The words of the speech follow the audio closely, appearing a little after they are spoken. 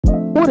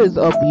What is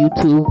up,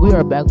 YouTube? We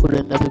are back with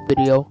another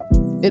video.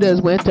 It is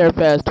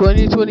Winterfest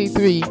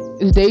 2023.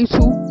 It's day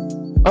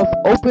 2 of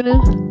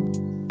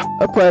opening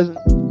a present.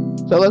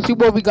 So let's see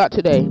what we got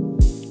today.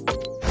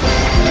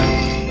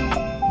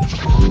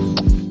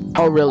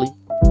 Oh, really?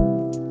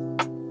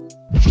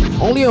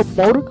 Only a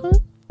emoticon?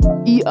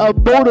 A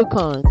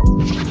emoticon.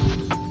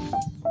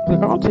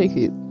 I'll take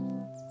it.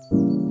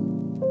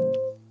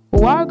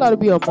 But why I gotta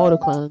be a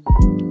emoticon?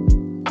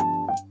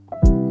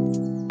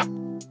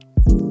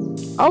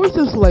 I was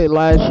just like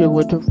last year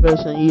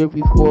Winterfest and the year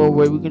before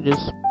where we can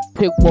just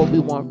pick what we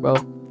want, bro.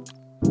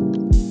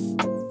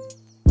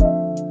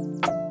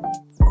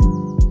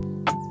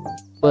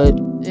 But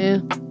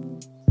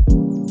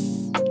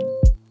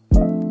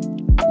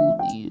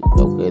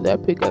okay,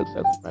 that pickaxe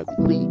might be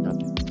clean. I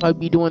might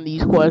be doing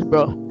these quests,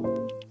 bro.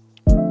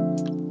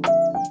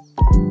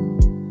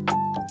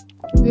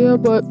 Yeah,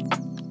 but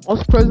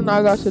most present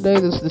I got today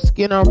is the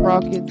skin I'm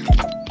rocking.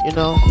 You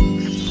know,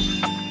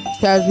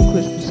 casual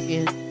Christmas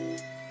skin.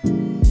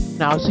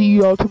 Now, I'll see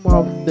you all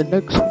tomorrow for the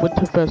next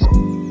Winterfest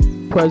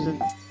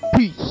present.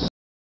 Peace.